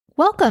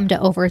Welcome to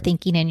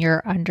Overthinking in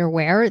Your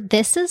Underwear.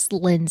 This is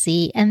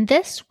Lindsay, and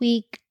this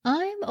week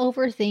I'm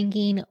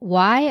overthinking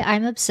why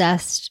I'm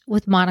obsessed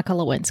with Monica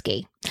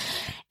Lewinsky.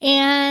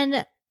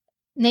 And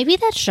maybe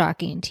that's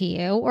shocking to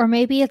you, or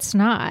maybe it's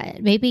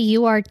not. Maybe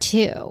you are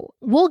too.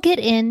 We'll get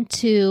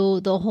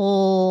into the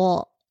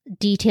whole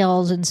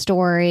details and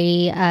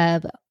story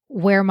of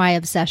where my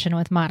obsession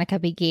with Monica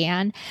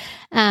began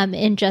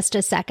in just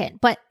a second.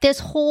 But this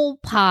whole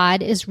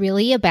pod is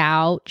really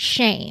about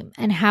shame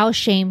and how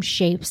shame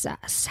shapes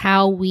us,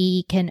 how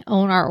we can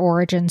own our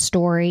origin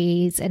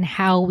stories, and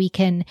how we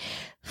can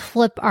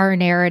flip our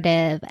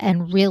narrative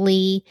and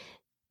really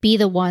be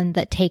the one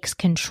that takes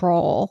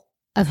control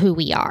of who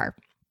we are.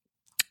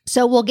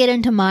 So we'll get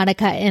into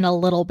Monica in a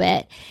little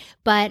bit,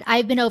 but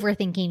I've been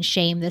overthinking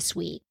shame this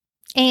week,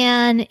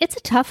 and it's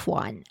a tough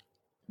one.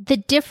 The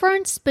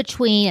difference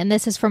between, and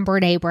this is from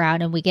Brene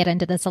Brown, and we get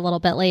into this a little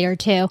bit later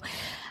too.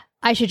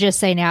 I should just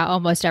say now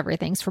almost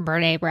everything's from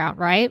Brene Brown,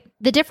 right?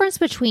 The difference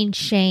between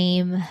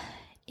shame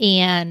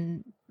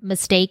and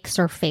mistakes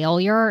or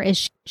failure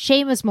is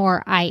shame is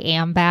more I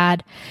am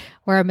bad,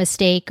 where a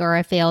mistake or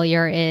a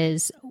failure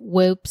is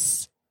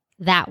whoops,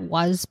 that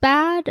was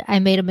bad. I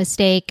made a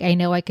mistake. I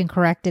know I can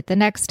correct it the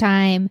next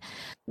time.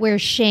 Where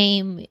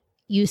shame,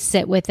 you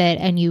sit with it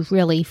and you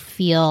really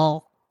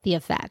feel the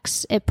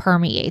effects. It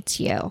permeates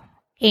you.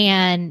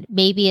 And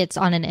maybe it's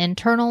on an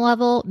internal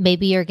level.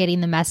 Maybe you're getting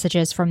the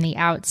messages from the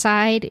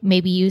outside.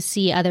 Maybe you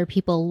see other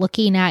people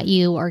looking at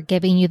you or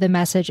giving you the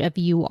message of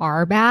you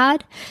are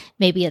bad.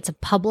 Maybe it's a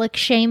public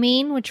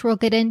shaming, which we'll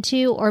get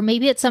into, or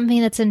maybe it's something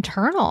that's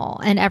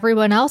internal and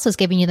everyone else is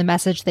giving you the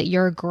message that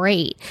you're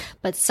great,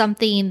 but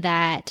something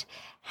that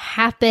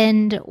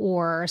happened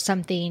or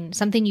something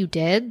you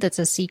did that's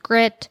a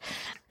secret,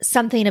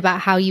 something about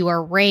how you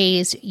are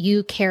raised,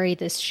 you carry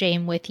this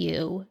shame with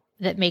you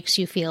that makes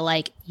you feel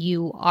like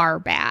you are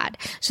bad.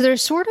 So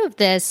there's sort of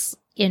this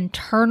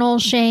internal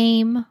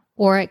shame,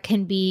 or it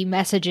can be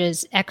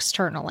messages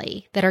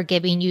externally that are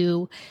giving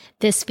you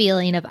this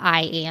feeling of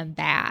I am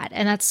bad.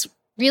 And that's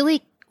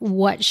really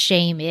what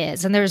shame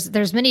is. And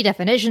there's many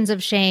definitions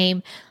of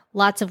shame,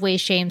 lots of ways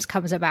shame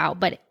comes about,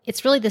 but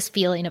it's really this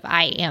feeling of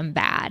I am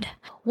bad.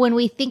 When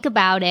we think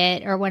about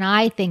it, or when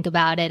I think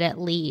about it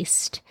at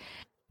least,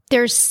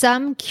 there's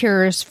some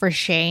cures for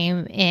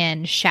shame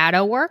in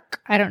shadow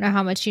work. I don't know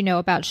how much you know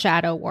about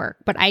shadow work,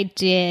 but I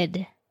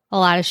did a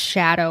lot of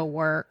shadow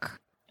work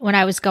when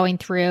I was going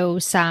through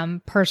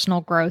some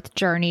personal growth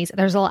journeys.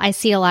 I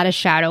see a lot of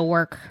shadow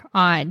work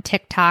on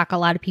TikTok, a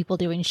lot of people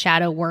doing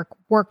shadow work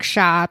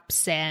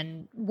workshops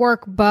and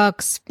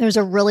workbooks. There's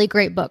a really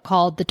great book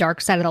called The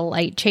Dark Side of the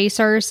Light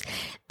Chasers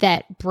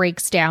that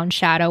breaks down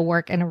shadow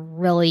work in a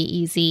really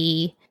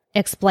easy,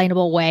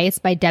 explainable way. It's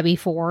by Debbie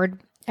Ford.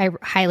 I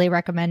highly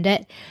recommend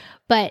it.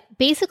 But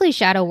basically,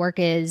 shadow work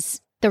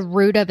is, the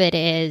root of it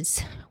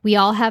is, we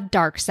all have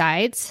dark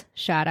sides,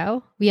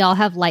 shadow. We all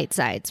have light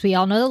sides. We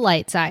all know the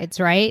light sides,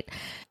 right?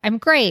 I'm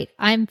great.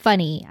 I'm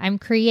funny. I'm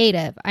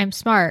creative. I'm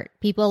smart.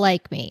 People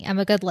like me. I'm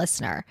a good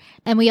listener.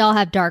 And we all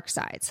have dark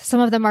sides. Some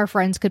of them our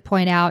friends could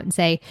point out and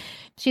say,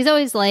 she's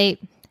always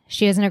late.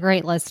 She isn't a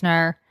great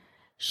listener.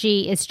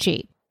 She is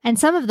cheap. And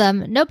some of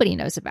them nobody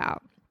knows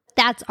about.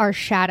 That's our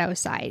shadow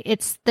side.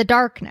 It's the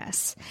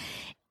darkness.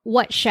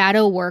 What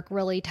shadow work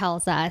really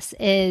tells us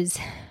is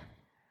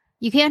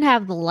you can't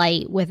have the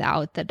light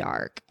without the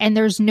dark. And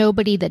there's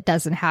nobody that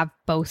doesn't have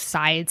both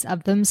sides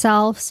of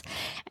themselves.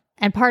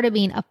 And part of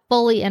being a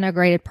fully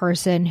integrated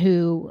person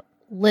who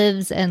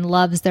lives and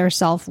loves their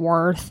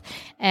self-worth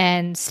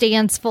and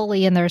stands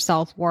fully in their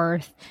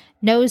self-worth,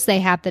 knows they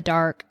have the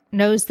dark,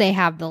 knows they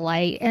have the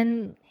light,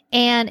 and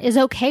is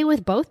okay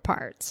with both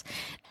parts.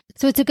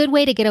 So it's a good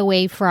way to get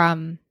away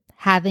from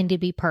having to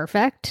be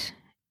perfect,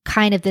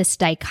 kind of this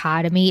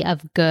dichotomy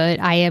of good,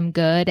 I am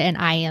good, and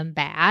I am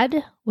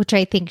bad, which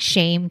I think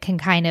shame can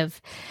kind of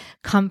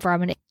come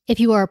from. And if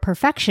you are a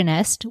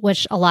perfectionist,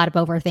 which a lot of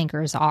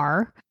overthinkers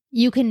are,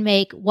 you can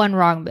make one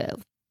wrong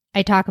move.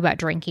 I talk about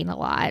drinking a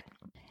lot,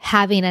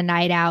 having a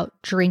night out,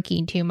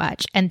 drinking too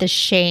much, and the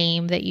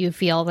shame that you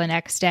feel the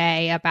next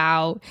day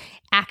about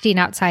acting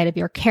outside of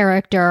your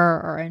character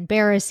or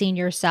embarrassing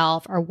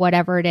yourself or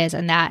whatever it is.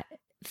 And that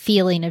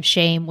feeling of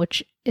shame,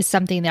 which is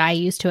something that I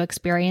used to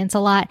experience a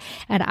lot.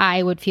 And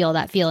I would feel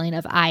that feeling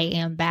of I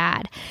am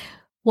bad.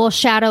 Well,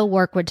 shadow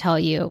work would tell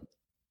you,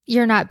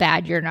 you're not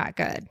bad, you're not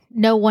good.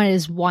 No one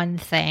is one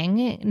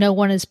thing. No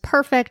one is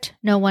perfect.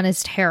 No one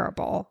is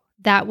terrible.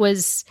 That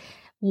was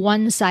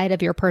one side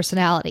of your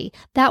personality.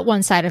 That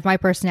one side of my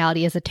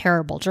personality is a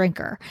terrible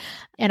drinker.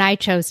 And I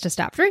chose to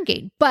stop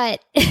drinking.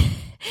 But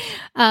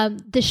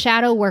the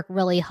shadow work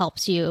really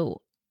helps you,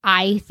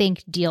 I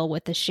think, deal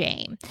with the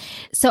shame.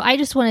 So I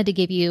just wanted to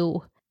give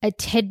you a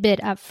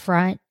tidbit up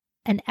front,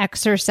 an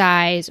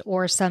exercise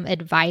or some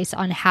advice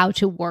on how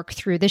to work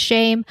through the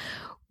shame.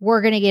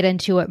 We're going to get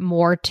into it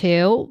more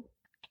too,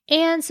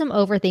 and some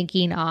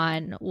overthinking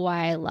on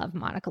why I love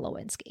Monica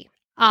Lewinsky.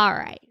 All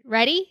right,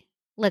 ready?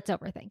 Let's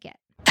overthink it.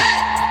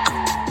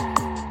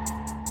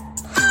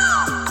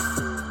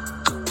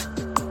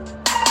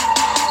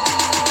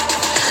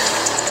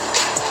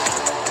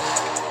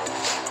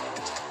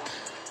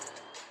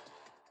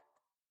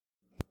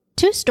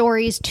 two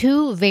stories,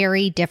 two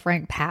very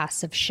different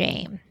paths of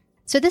shame.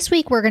 So this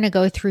week, we're going to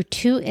go through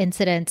two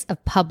incidents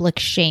of public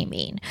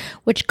shaming,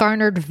 which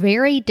garnered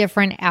very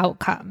different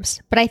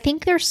outcomes. But I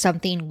think there's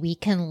something we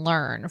can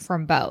learn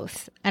from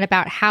both, and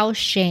about how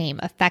shame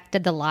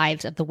affected the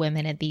lives of the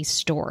women in these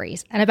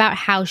stories, and about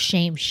how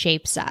shame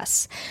shapes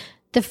us.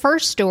 The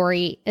first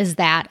story is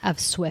that of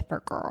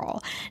Swiffer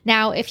Girl.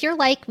 Now, if you're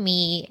like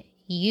me,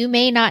 you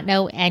may not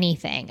know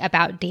anything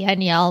about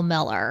Danielle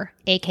Miller,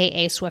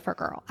 aka Swiffer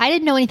Girl. I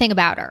didn't know anything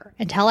about her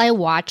until I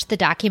watched the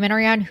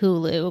documentary on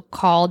Hulu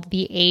called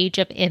The Age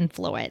of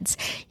Influence.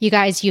 You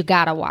guys, you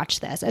gotta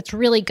watch this. It's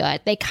really good.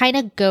 They kind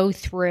of go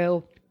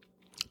through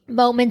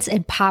moments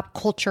in pop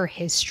culture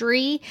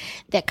history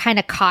that kind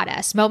of caught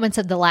us, moments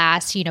of the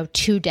last,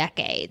 2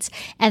 decades.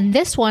 And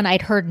this one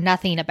I'd heard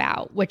nothing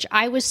about, which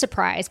I was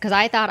surprised because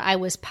I thought I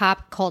was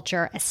pop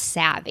culture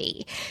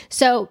savvy.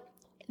 So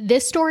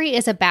this story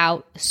is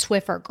about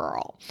Swiffer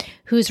Girl,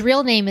 whose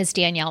real name is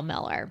Danielle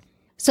Miller.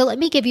 So let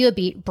me give you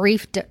a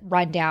brief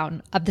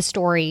rundown of the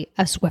story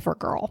of Swiffer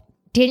Girl.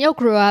 Danielle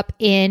grew up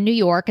in New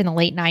York in the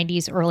late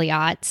 90s, early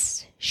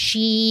aughts.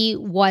 She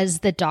was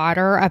the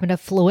daughter of an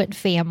affluent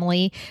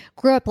family,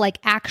 grew up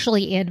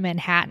actually in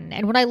Manhattan.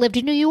 And when I lived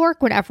in New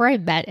York, whenever I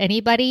met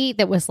anybody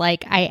that was I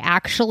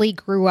actually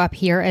grew up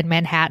here in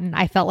Manhattan,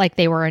 I felt like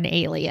they were an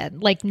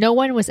alien. No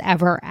one was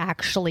ever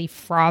actually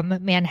from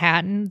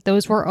Manhattan.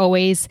 Those were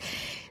always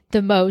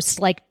the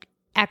most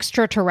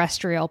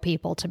extraterrestrial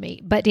people to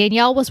me. But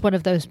Danielle was one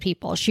of those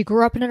people. She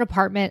grew up in an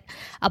apartment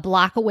a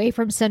block away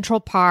from Central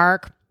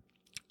Park.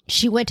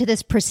 She went to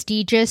this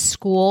prestigious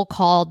school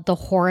called the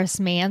Horace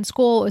Mann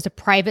School. It was a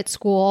private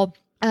school.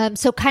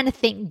 So kind of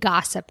think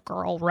Gossip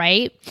Girl,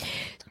 right?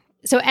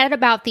 So at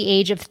about the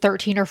age of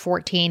 13 or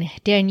 14,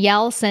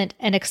 Danielle sent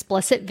an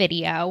explicit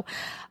video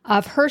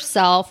of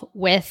herself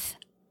with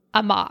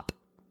a mop,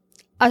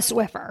 a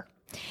Swiffer,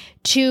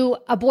 to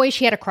a boy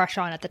she had a crush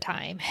on at the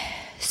time.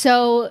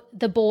 So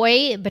the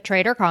boy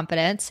betrayed her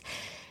confidence,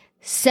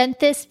 sent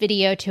this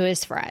video to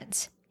his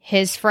friends.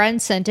 His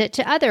friends sent it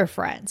to other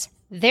friends.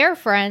 Their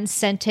friends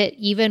sent it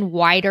even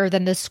wider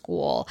than the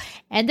school,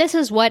 and this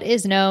is what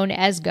is known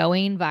as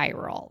going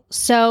viral.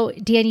 So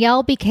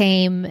Danielle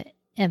became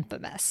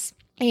infamous,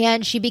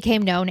 and she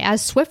became known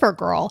as Swiffer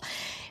Girl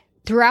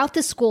throughout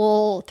the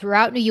school,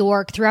 throughout New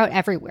York, throughout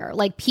everywhere.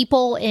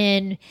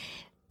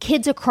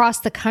 Kids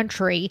across the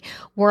country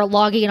were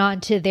logging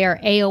on to their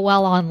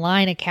AOL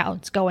online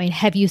accounts going,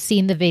 have you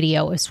seen the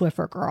video of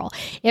Swiffer Girl?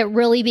 It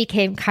really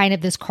became kind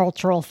of this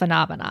cultural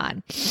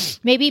phenomenon.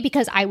 Maybe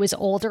because I was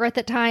older at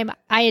the time,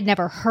 I had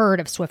never heard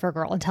of Swiffer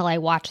Girl until I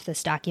watched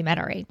this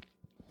documentary.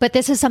 But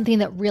this is something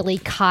that really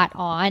caught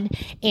on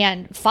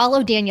and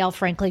followed Danielle,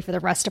 frankly, for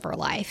the rest of her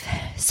life.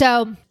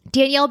 So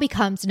Danielle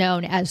becomes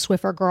known as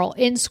Swiffer Girl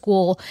in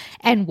school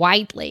and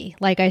widely,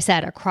 like I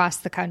said, across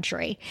the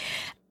country.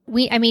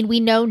 We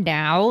know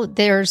now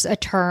there's a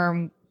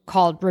term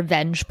called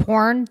revenge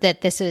porn,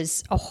 that this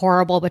is a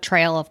horrible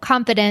betrayal of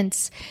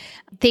confidence.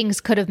 Things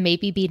could have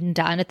maybe been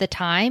done at the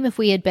time if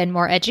we had been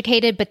more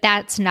educated, but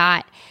that's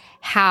not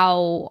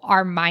how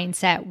our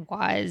mindset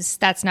was.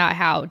 That's not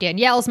how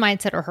Danielle's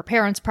mindset, or her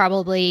parents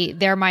probably,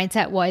 their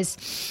mindset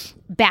was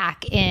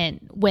back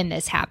in when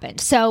this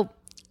happened. So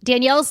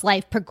Danielle's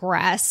life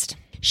progressed.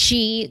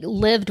 She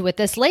lived with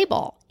this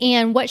label.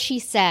 And what she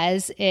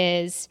says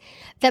is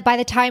that by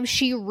the time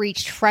she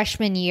reached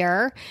freshman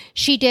year,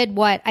 she did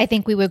what I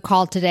think we would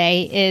call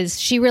today is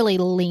she really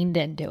leaned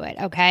into it,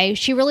 okay?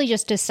 She really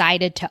just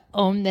decided to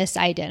own this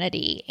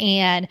identity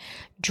and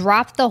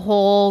drop the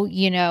whole,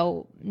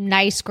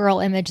 nice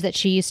girl image that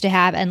she used to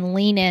have and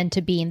lean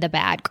into being the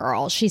bad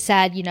girl. She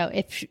said,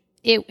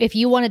 if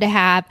you wanted to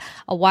have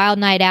a wild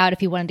night out,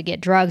 if you wanted to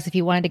get drugs, if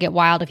you wanted to get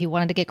wild, if you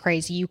wanted to get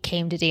crazy, you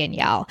came to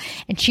Danielle.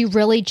 And she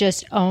really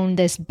just owned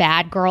this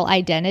bad girl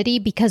identity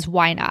because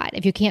why not?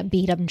 If you can't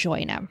beat them,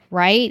 join them,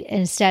 right?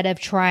 Instead of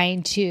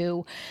trying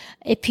to,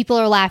 if people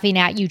are laughing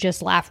at you,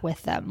 just laugh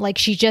with them.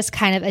 She just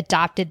kind of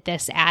adopted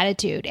this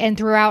attitude. And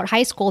throughout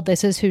high school,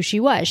 this is who she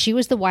was. She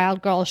was the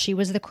wild girl. She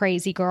was the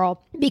crazy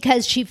girl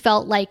because she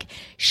felt like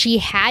she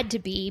had to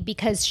be,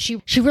 because she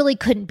really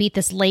couldn't beat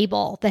this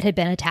label that had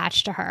been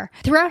attached to her.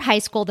 Throughout high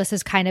school, this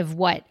is kind of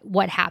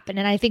what happened.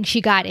 And I think she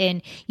got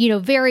in,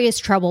 various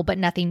trouble, but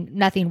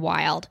nothing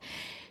wild.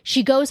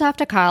 She goes off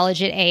to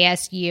college at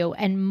ASU,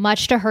 and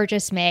much to her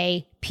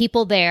dismay,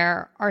 people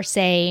there are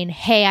saying,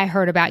 hey, I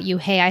heard about you.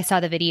 Hey, I saw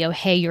the video.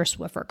 Hey, you're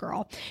Swiffer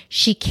Girl.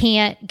 She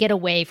can't get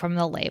away from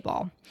the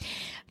label.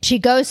 She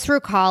goes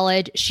through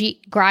college. She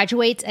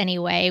graduates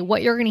anyway.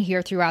 What you're going to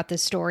hear throughout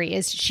this story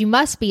is she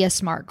must be a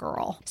smart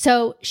girl.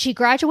 So she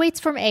graduates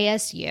from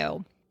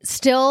ASU,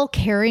 still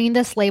carrying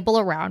this label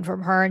around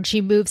from her, and she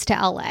moves to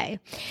LA.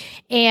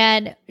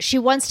 And she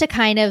wants to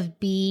kind of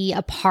be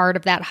a part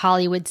of that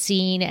Hollywood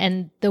scene,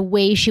 and the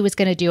way she was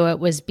going to do it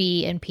was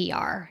be in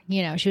PR.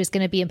 She was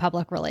going to be in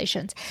public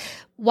relations.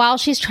 while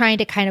she's trying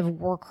to kind of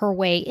work her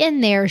way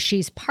in there,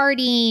 she's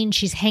partying,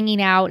 she's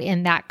hanging out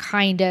in that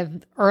kind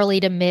of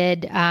early to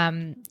mid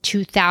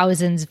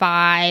 2000s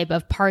vibe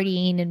of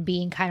partying and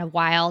being kind of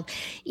wild.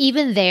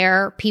 Even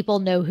there, people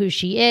know who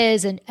she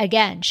is. And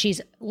again,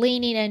 she's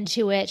leaning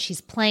into it.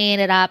 She's playing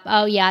it up.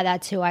 Oh yeah,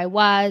 that's who I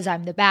was.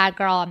 I'm the bad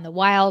girl. I'm the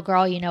wild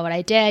girl. You know what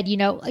I did? You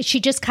know, she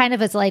just kind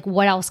of is like,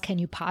 what else can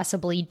you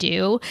possibly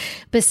do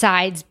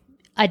besides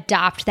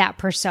adopt that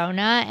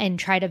persona and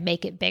try to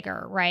make it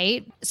bigger,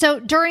 right? So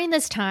during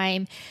this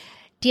time,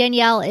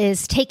 Danielle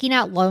is taking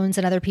out loans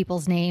in other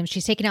people's names.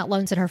 She's taking out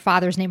loans in her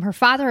father's name. Her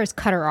father has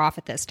cut her off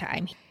at this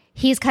time.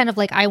 He's kind of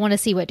like, I want to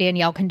see what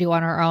Danielle can do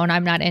on her own.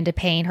 I'm not into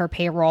paying her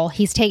payroll.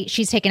 She's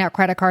taking out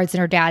credit cards in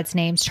her dad's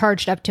names,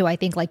 charged up to, I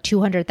think, like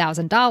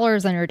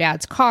 $200,000 on her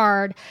dad's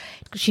card.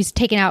 She's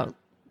taking out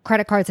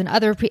credit cards in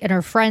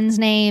her friends'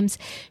 names.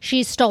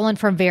 She's stolen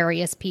from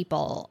various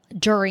people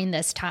during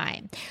this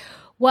time.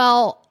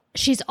 Well,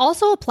 she's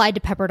also applied to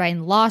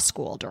Pepperdine Law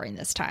School during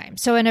this time.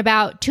 So in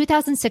about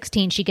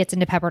 2016, she gets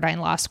into Pepperdine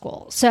Law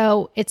School.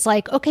 So it's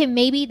like, okay,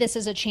 maybe this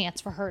is a chance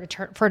for her to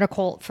turn, for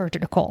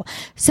Nicole.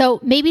 So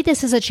maybe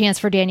this is a chance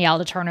for Danielle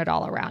to turn it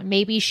all around.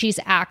 Maybe she's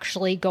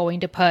actually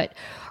going to put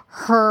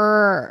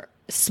her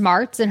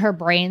smarts and her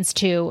brains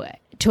to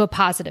a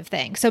positive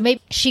thing. So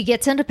maybe she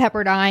gets into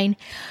Pepperdine.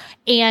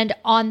 And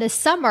on the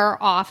summer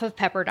off of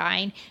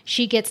Pepperdine,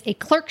 she gets a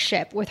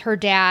clerkship with her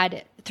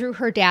dad through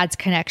her dad's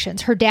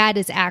connections. Her dad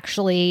is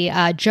actually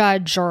a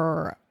judge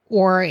or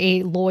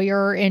a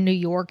lawyer in New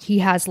York. He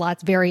has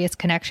various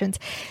connections.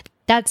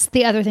 That's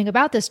the other thing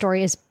about this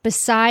story is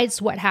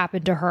besides what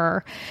happened to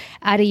her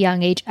at a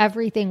young age,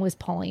 everything was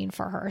pulling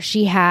for her.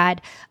 She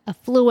had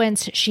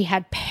affluence. She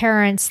had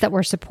parents that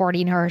were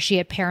supporting her. She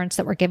had parents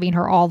that were giving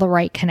her all the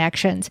right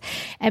connections.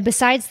 And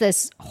besides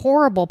this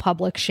horrible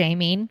public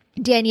shaming,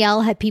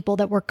 Danielle had people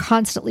that were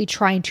constantly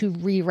trying to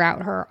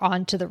reroute her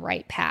onto the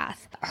right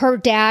path. Her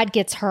dad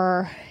gets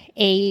her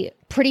a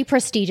pretty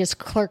prestigious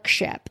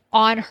clerkship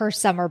on her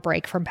summer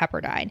break from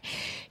Pepperdine.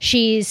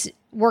 She's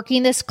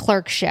working this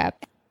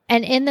clerkship.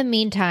 And in the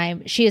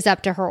meantime, she is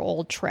up to her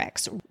old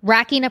tricks,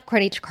 racking up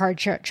credit card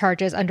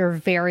charges under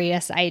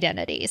various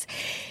identities.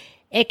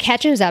 It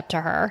catches up to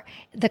her.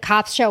 The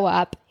cops show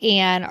up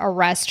and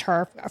arrest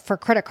her for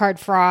credit card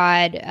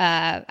fraud,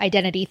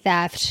 identity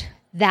theft,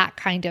 that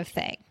kind of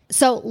thing.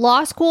 So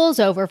law school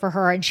is over for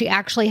her, and she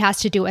actually has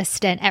to do a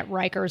stint at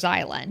Rikers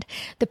Island.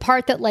 The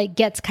part that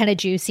gets kind of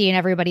juicy and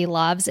everybody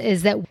loves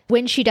is that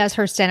when she does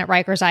her stint at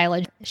Rikers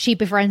Island, she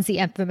befriends the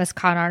infamous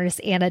con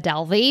artist Anna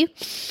Delvey.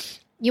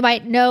 You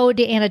might know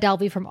Anna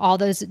Delvey from all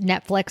those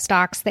Netflix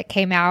docs that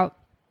came out.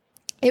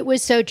 It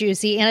was so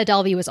juicy. Anna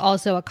Delvey was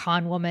also a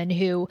con woman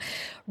who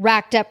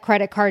racked up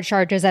credit card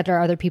charges under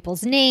other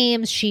people's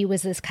names. She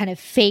was this kind of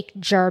fake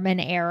German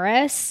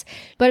heiress.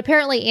 But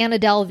apparently Anna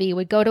Delvey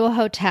would go to a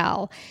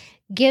hotel,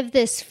 give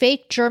this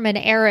fake German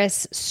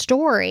heiress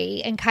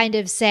story and kind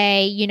of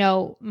say, you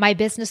know, my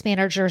business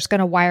manager is going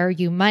to wire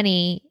you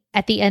money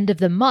at the end of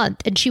the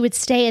month. And she would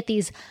stay at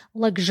these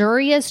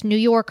luxurious New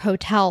York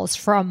hotels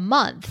for a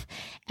month.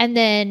 And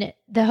then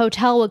the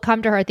hotel would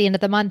come to her at the end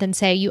of the month and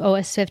say, you owe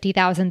us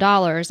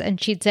 $50,000. And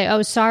she'd say,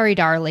 oh, sorry,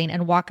 darling,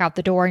 and walk out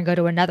the door and go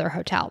to another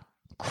hotel.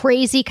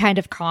 Crazy kind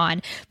of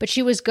con, but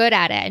she was good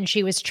at it and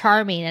she was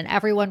charming and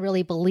everyone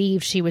really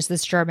believed she was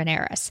this German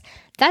heiress.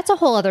 That's a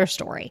whole other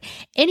story.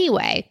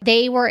 Anyway,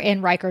 they were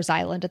in Rikers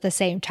Island at the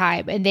same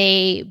time and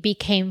they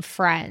became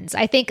friends.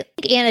 I think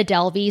Anna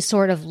Delvey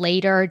sort of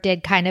later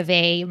did kind of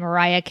a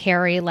Mariah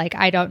Carey,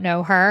 I don't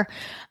know her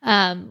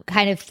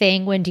kind of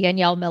thing when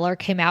Danielle Miller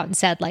came out and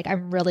said,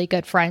 I'm really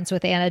good friends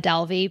with Anna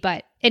Delvey.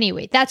 But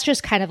anyway, that's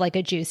just kind of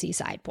a juicy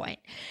side point.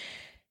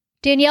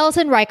 Danielle's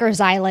in Rikers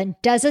Island,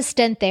 does a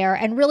stint there,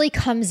 and really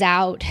comes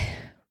out.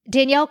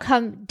 Danielle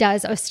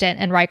does a stint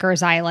in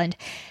Rikers Island,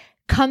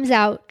 comes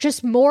out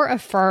just more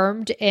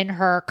affirmed in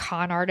her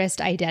con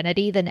artist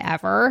identity than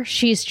ever.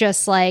 She's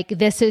just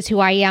this is who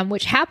I am,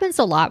 which happens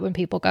a lot when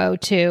people go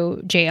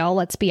to jail,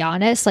 let's be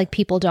honest.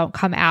 People don't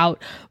come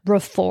out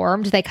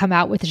reformed. They come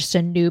out with just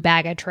a new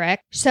bag of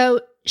tricks. So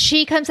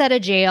she comes out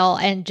of jail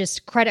and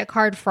just credit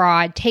card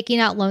fraud, taking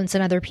out loans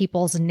in other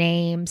people's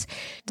names,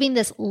 living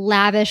this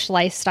lavish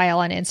lifestyle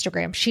on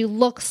Instagram. She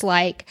looks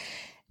like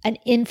an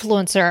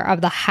influencer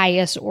of the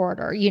highest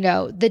order,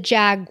 the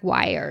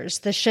Jaguars,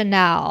 the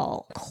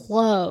Chanel,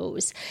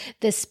 clothes,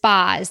 the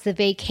spas, the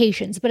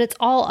vacations, but it's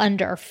all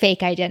under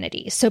fake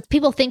identities. So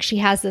people think she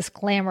has this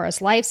glamorous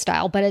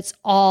lifestyle, but it's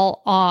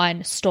all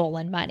on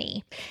stolen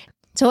money.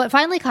 So what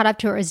finally caught up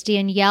to her is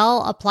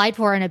Danielle applied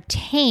for and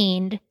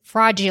obtained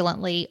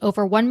fraudulently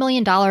over $1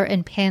 million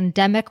in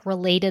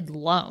pandemic-related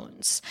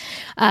loans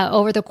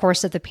over the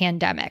course of the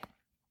pandemic.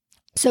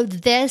 So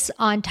this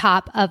on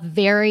top of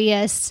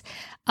various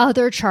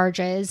other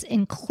charges,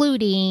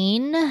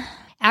 including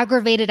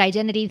aggravated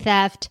identity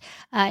theft,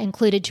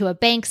 included to a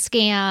bank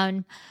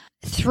scam,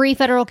 3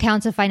 federal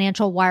counts of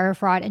financial wire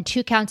fraud, and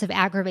 2 counts of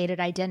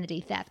aggravated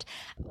identity theft,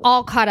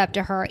 all caught up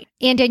to her.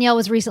 And Danielle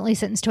was recently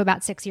sentenced to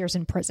about 6 years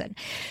in prison.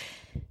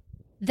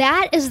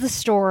 That is the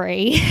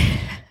story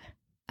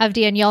of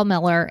Danielle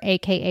Miller,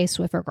 aka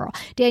Swiffer Girl.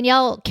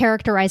 Danielle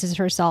characterizes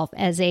herself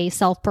as a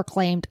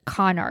self-proclaimed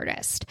con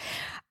artist.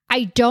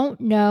 I don't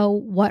know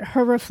what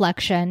her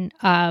reflection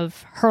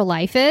of her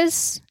life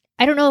is.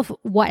 I don't know if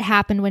what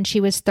happened when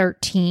she was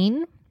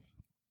 13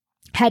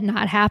 had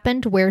not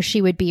happened, where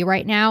she would be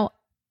right now.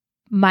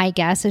 My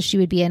guess is she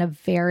would be in a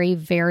very,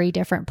 very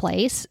different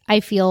place. I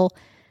feel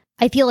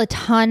a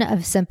ton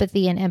of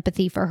sympathy and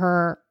empathy for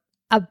her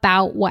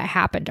about what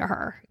happened to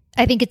her.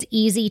 I think it's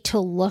easy to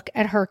look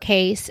at her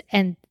case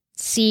and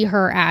see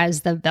her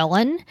as the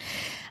villain.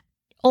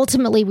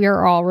 Ultimately, we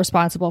are all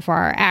responsible for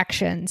our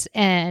actions,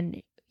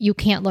 and you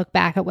can't look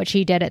back at what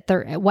she did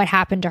at what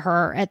happened to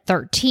her at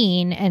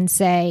 13 and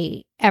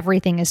say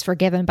everything is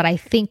forgiven. But I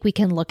think we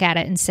can look at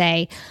it and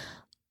say,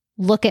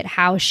 look at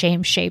how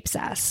shame shapes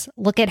us.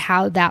 Look at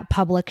how that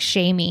public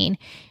shaming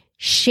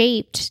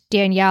shaped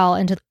Danielle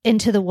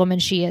into the woman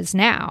she is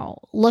now.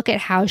 Look at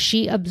how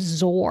she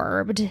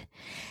absorbed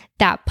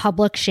that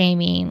public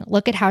shaming.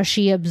 Look at how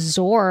she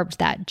absorbed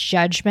that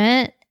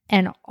judgment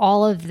and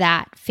all of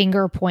that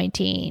finger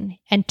pointing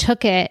and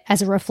took it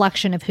as a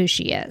reflection of who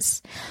she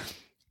is.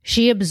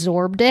 She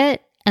absorbed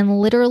it and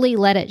literally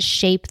let it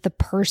shape the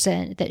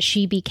person that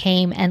she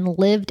became and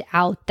lived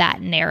out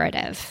that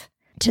narrative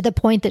to the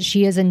point that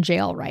she is in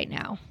jail right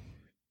now.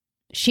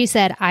 She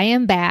said, I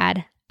am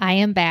bad, I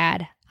am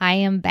bad, I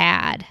am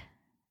bad,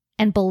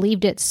 and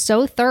believed it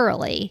so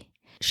thoroughly.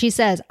 She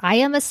says, I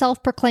am a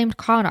self-proclaimed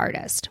con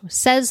artist,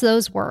 says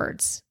those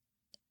words,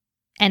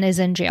 and is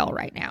in jail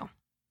right now.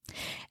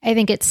 I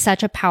think it's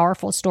such a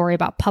powerful story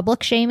about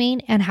public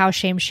shaming and how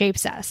shame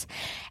shapes us.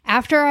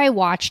 After I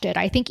watched it,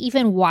 I think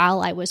even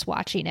while I was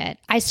watching it,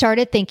 I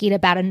started thinking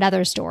about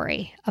another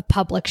story of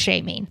public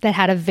shaming that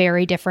had a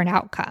very different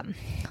outcome.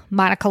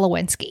 Monica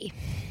Lewinsky.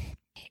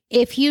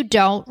 If you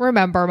don't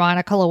remember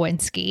Monica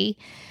Lewinsky,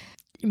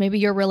 maybe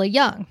you're really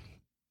young.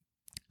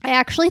 I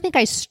actually think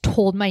I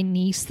told my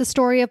niece the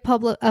story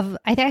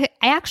I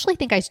actually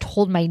think I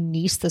told my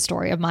niece the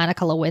story of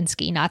Monica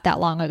Lewinsky not that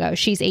long ago.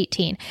 She's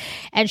 18.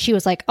 And she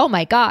was like, oh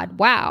my God,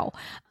 wow.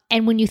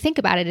 And when you think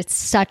about it, it's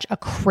such a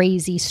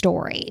crazy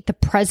story. The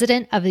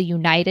president of the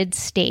United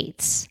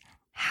States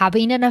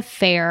having an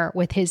affair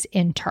with his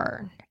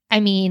intern. I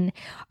mean,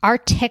 our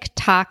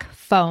TikTok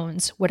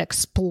phones would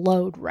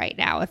explode right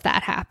now if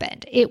that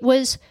happened. It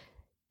was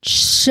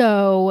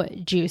so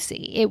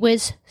juicy. It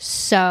was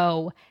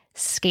so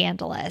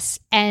scandalous.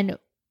 And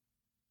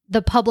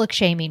the public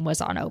shaming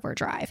was on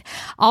overdrive.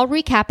 I'll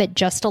recap it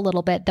just a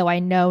little bit, though I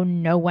know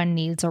no one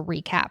needs a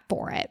recap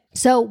for it.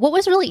 So what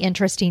was really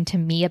interesting to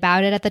me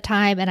about it at the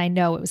time, and I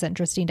know it was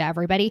interesting to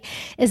everybody,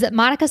 is that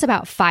Monica's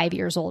about 5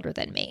 years older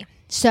than me.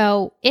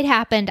 So it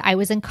happened, I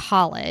was in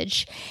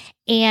college,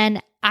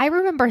 and I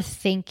remember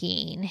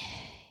thinking,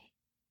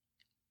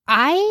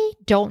 I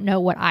don't know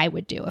what I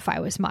would do if I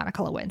was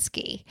Monica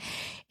Lewinsky.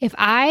 If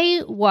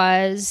I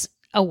was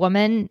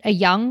a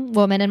young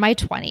woman in my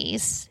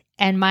 20s,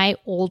 and my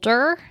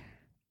older,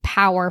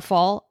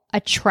 powerful,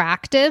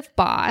 attractive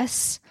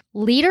boss,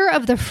 leader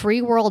of the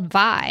free world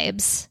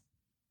vibes,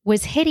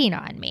 was hitting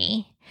on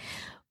me,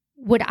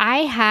 would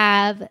I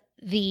have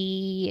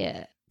the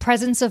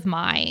presence of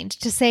mind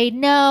to say,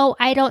 no,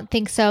 I don't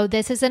think so.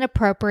 This is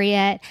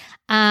inappropriate.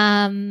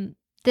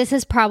 This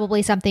is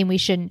probably something we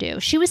shouldn't do.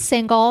 She was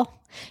single.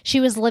 She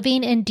was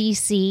living in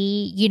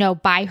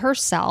DC, by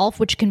herself,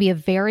 which can be a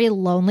very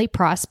lonely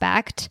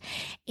prospect.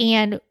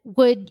 And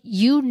would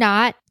you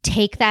not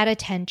take that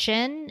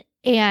attention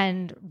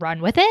and run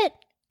with it?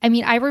 I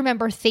mean, I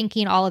remember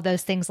thinking all of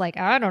those things like,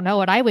 I don't know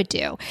what I would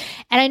do.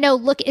 And I know,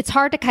 look, it's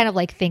hard to kind of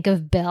like think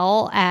of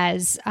Bill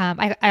as,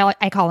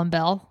 I call him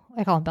Bill.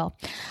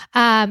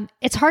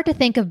 It's hard to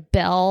think of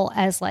Bill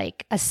as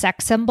like a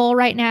sex symbol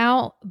right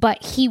now,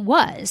 but he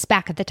was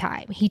back at the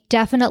time. He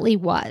definitely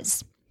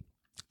was.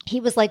 He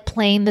was like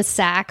playing the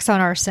sax on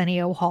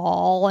Arsenio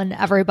Hall and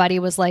everybody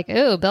was like,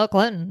 ooh, Bill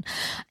Clinton.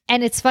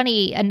 And it's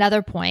funny,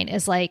 another point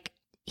is like,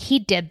 he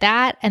did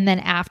that. And then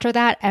after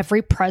that,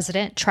 every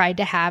president tried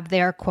to have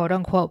their quote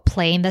unquote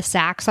playing the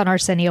sax on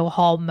Arsenio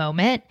Hall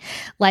moment.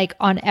 Like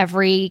on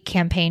every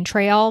campaign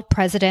trail,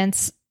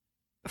 presidents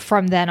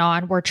from then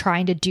on were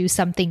trying to do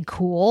something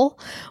cool,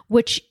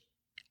 which,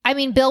 I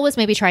mean, Bill was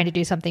maybe trying to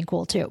do something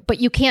cool too, but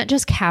you can't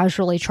just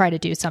casually try to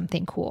do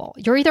something cool.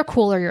 You're either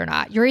cool or you're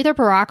not. You're either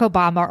Barack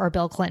Obama or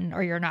Bill Clinton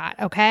or you're not,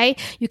 okay?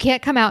 You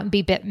can't come out and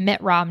be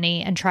Mitt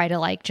Romney and try to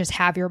like just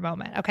have your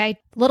moment, okay?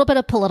 A little bit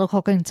of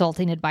political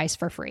consulting advice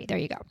for free. There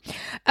you go.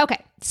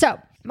 Okay, so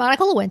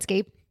Monica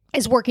Lewinsky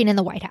is working in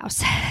the White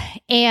House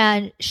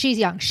and she's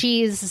young.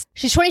 She's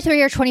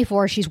 23 or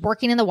 24. She's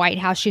working in the White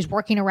House. She's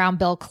working around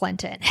Bill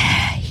Clinton.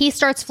 He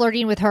starts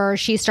flirting with her.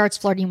 She starts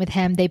flirting with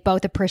him. They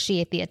both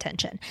appreciate the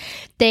attention.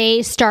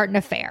 They start an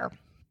affair.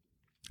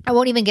 I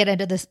won't even get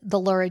into the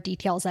lurid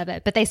details of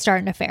it, but they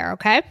start an affair,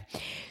 okay?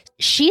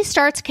 She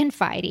starts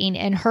confiding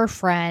in her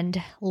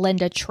friend,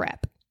 Linda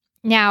Tripp.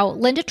 Now,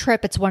 Linda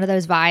Tripp, it's one of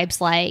those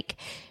vibes like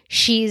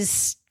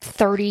she's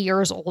 30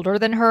 years older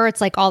than her. It's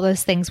like all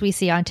those things we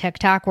see on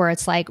TikTok where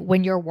it's like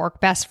when your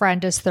work best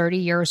friend is 30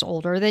 years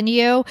older than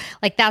you.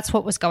 Like that's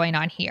what was going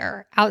on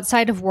here.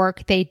 Outside of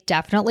work, they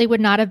definitely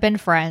would not have been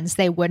friends.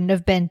 They wouldn't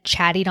have been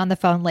chatting on the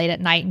phone late at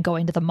night and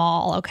going to the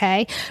mall,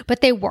 okay? But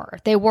they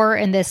were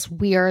in this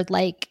weird,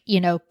 like,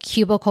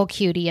 cubicle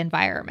cutie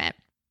environment.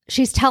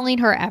 She's telling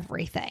her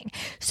everything.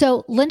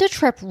 So Linda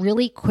Tripp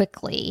really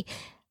quickly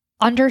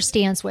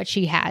understands what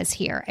she has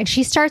here, and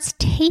she starts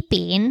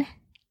taping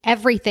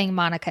everything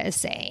Monica is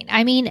saying.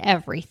 I mean,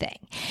 everything.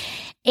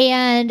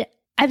 And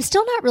I'm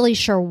still not really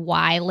sure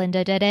why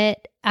Linda did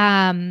it.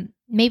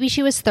 Maybe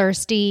she was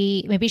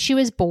thirsty. Maybe she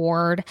was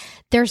bored.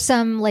 There's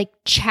some like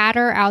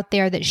chatter out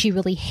there that she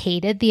really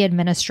hated the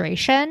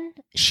administration.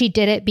 She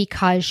did it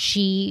because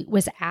she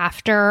was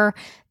after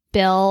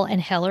Bill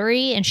and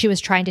Hillary and she was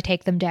trying to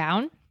take them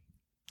down.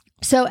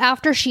 So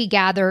after she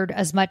gathered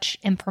as much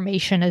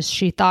information as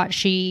she thought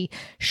she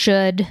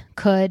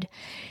could,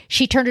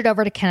 she turned it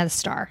over to Kenneth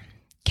Starr.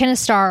 Kenneth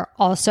Starr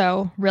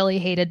also really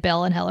hated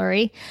Bill and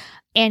Hillary,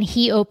 and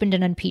he opened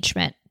an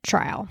impeachment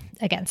trial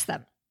against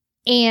them.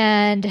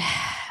 And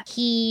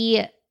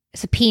he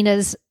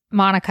subpoenas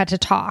Monica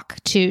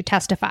to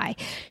testify.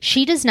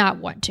 She does not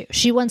want to.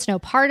 She wants no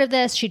part of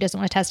this. She doesn't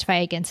want to testify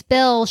against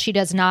Bill. She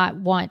does not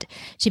want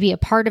to be a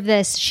part of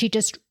this. She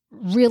just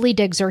really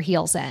digs her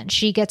heels in.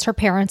 She gets her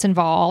parents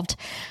involved.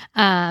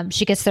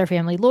 She gets their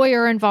family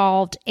lawyer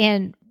involved.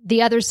 And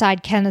the other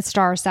side, Kenneth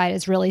Starr's side,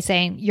 is really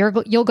saying,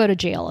 you'll go to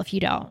jail if you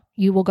don't.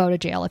 You will go to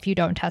jail if you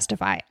don't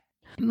testify.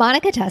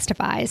 Monica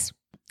testifies.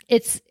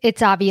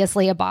 It's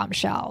obviously a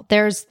bombshell.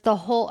 There's the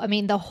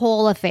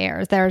whole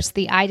affair. There's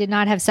the I did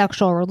not have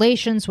sexual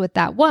relations with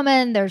that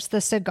woman. There's the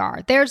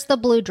cigar. There's the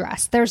blue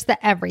dress. There's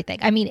the everything.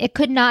 I mean, it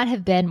could not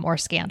have been more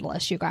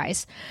scandalous, you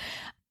guys.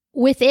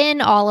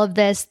 Within all of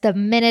this, the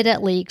minute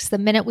it leaks, the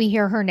minute we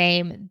hear her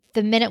name,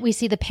 the minute we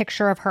see the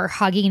picture of her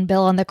hugging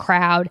Bill in the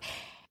crowd,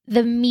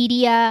 the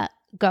media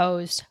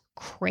goes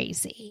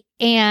crazy.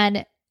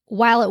 And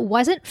while it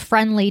wasn't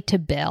friendly to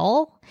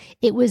Bill,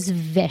 it was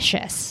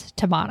vicious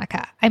to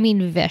Monica. I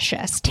mean,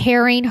 vicious,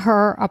 tearing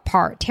her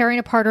apart, tearing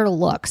apart her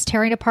looks,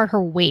 tearing apart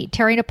her weight,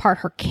 tearing apart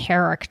her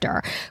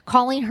character,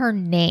 calling her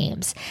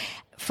names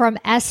from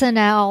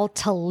SNL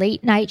to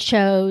late night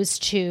shows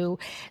to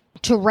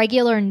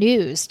regular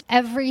news.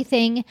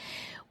 Everything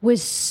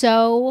was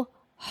so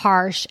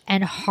harsh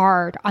and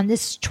hard on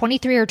this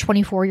 23 or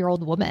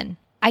 24-year-old woman.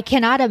 I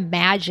cannot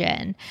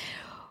imagine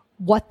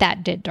what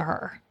that did to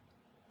her.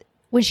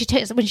 When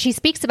she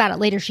speaks about it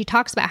later, she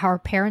talks about how her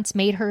parents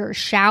made her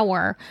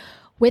shower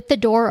with the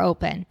door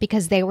open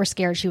because they were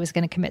scared she was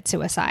going to commit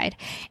suicide.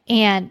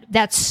 And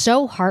that's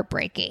so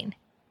heartbreaking.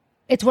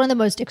 It's one of the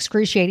most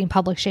excruciating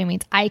public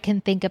shamings I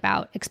can think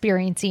about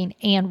experiencing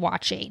and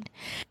watching.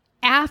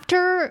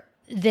 After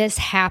this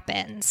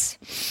happens,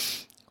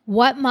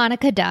 what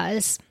Monica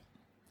does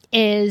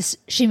is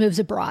she moves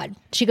abroad.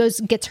 She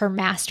gets her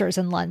master's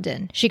in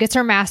London. She gets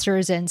her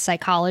master's in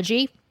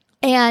psychology,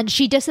 and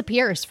she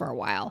disappears for a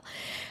while,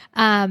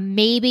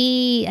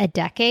 maybe a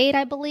decade,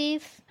 I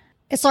believe.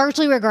 It's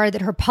largely regarded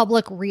that her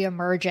public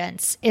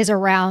reemergence is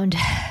around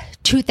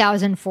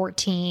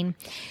 2014.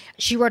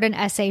 She wrote an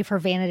essay for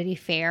Vanity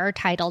Fair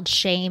titled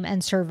Shame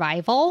and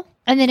Survival.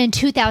 And then in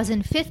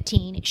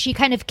 2015, she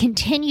kind of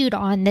continued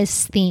on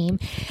this theme,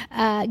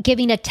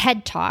 giving a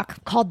TED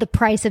Talk called The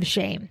Price of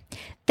Shame.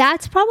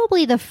 That's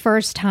probably the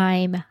first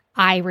time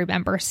I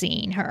remember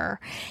seeing her.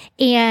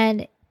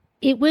 And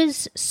it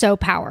was so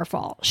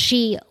powerful.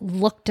 She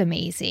looked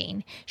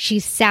amazing. She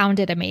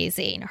sounded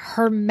amazing.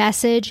 Her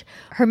message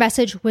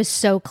was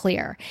so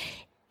clear.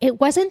 It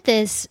wasn't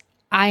this,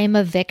 I am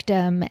a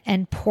victim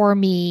and poor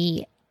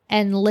me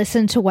and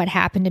listen to what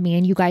happened to me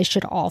and you guys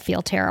should all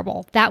feel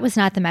terrible. That was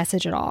not the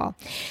message at all.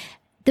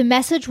 The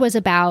message was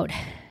about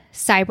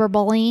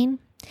cyberbullying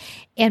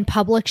and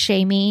public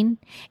shaming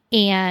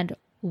and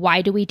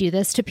why do we do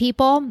this to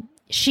people?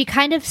 She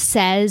kind of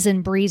says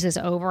and breezes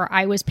over,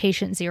 I was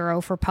patient zero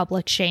for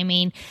public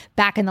shaming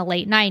back in the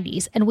late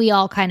 90s. And we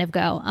all kind of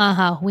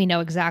go, we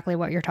know exactly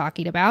what you're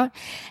talking about.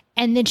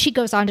 And then she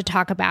goes on to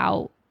talk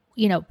about,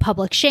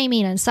 public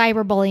shaming and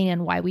cyberbullying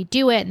and why we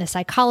do it and the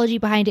psychology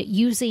behind it,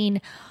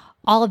 using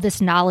all of this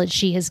knowledge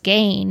she has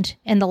gained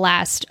in the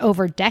last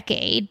over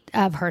decade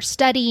of her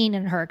studying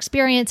and her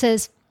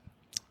experiences.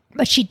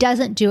 But she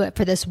doesn't do it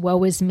for this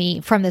woe is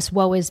me,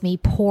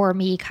 poor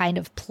me kind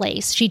of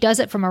place. She does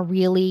it from a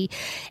really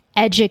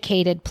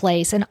educated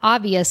place. And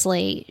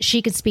obviously,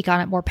 she could speak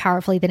on it more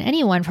powerfully than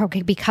anyone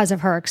because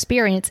of her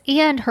experience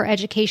and her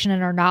education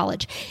and her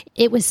knowledge.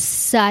 It was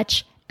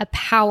such a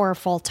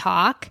powerful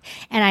talk.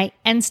 And I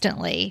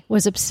instantly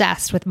was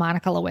obsessed with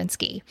Monica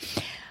Lewinsky.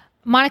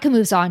 Monica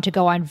moves on to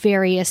go on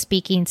various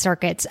speaking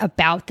circuits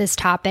about this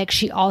topic.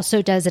 She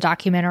also does a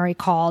documentary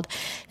called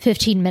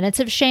 15 Minutes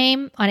of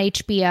Shame on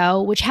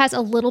HBO, which has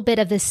a little bit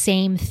of the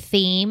same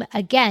theme.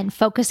 Again,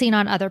 focusing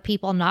on other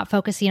people, not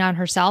focusing on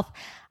herself.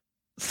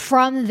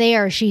 From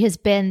there, she has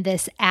been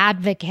this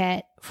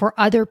advocate for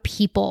other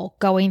people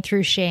going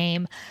through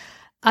shame,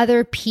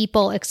 other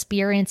people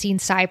experiencing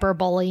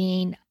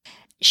cyberbullying.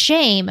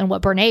 shame and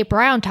what Brene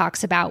Brown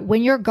talks about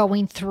when you're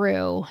going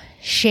through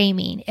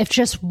shaming, if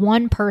just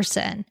one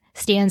person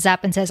stands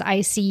up and says,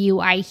 I see you,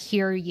 I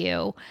hear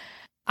you,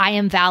 I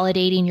am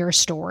validating your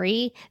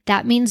story,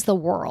 that means the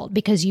world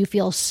because you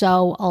feel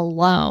so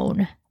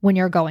alone when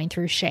you're going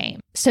through shame.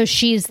 So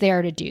she's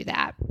there to do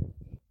that.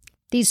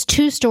 These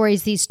two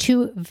stories, these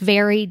two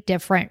very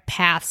different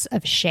paths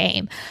of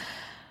shame.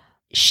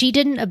 She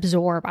didn't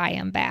absorb I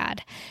am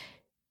bad.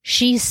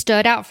 She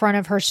stood out front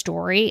of her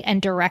story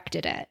and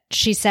directed it.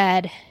 She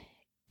said,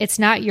 it's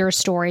not your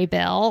story,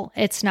 Bill.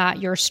 It's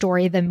not your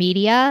story, the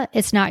media.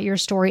 It's not your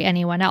story,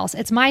 anyone else.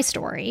 It's my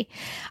story.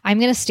 I'm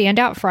going to stand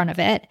out front of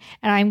it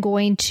and I'm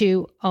going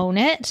to own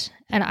it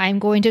and I'm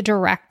going to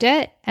direct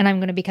it and I'm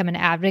going to become an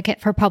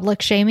advocate for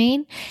public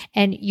shaming.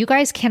 And you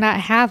guys cannot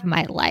have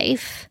my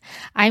life.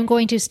 I'm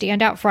going to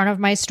stand out front of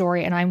my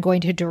story and I'm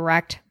going to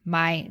direct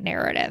my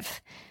narrative.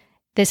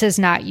 This is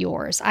not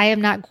yours. I am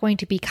not going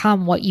to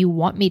become what you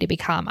want me to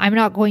become. I'm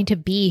not going to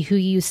be who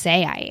you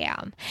say I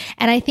am.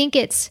 And I think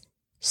it's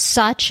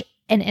such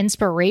an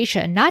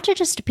inspiration, not to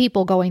just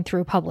people going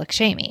through public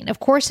shaming.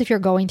 Of course, if you're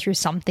going through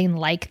something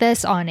like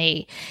this on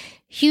a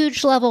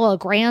huge level, a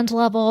grand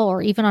level,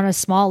 or even on a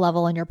small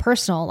level in your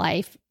personal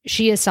life,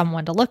 she is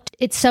someone to look to.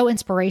 It's so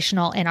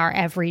inspirational in our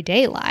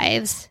everyday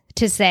lives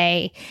to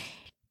say,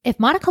 if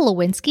Monica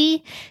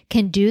Lewinsky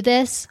can do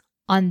this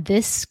on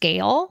this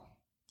scale,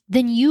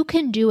 then you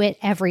can do it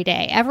every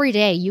day. Every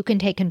day you can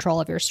take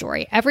control of your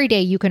story. Every day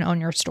you can own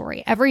your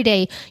story. Every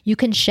day you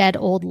can shed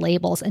old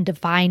labels and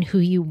define who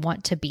you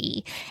want to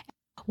be.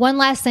 One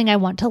last thing I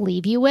want to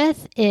leave you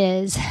with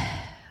is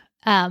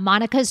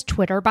Monica's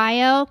Twitter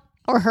bio,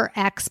 or her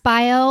X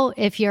bio,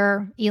 if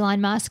you're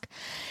Elon Musk,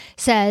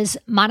 says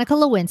Monica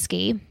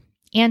Lewinsky,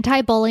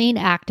 anti-bullying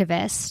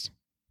activist,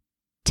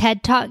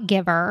 TED Talk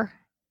giver,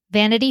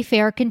 Vanity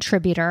Fair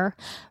contributor,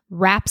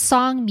 rap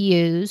song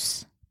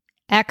muse,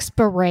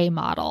 ex-beret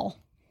model.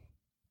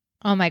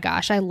 Oh my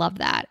gosh, I love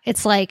that.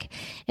 It's like,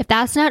 if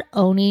that's not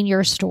owning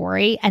your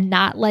story and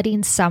not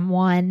letting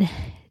someone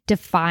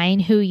define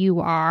who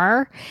you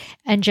are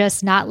and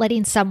just not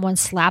letting someone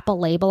slap a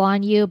label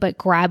on you, but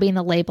grabbing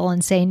the label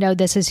and saying, no,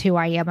 this is who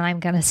I am and I'm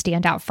going to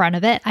stand out front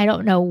of it, I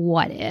don't know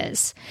what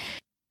is.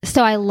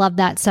 So I love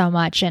that so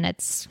much. And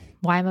it's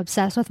why I'm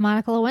obsessed with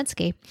Monica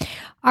Lewinsky.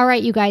 All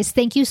right, you guys,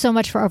 thank you so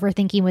much for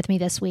overthinking with me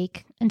this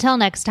week. Until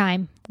next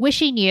time,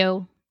 wishing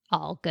you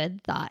all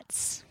good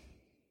thoughts.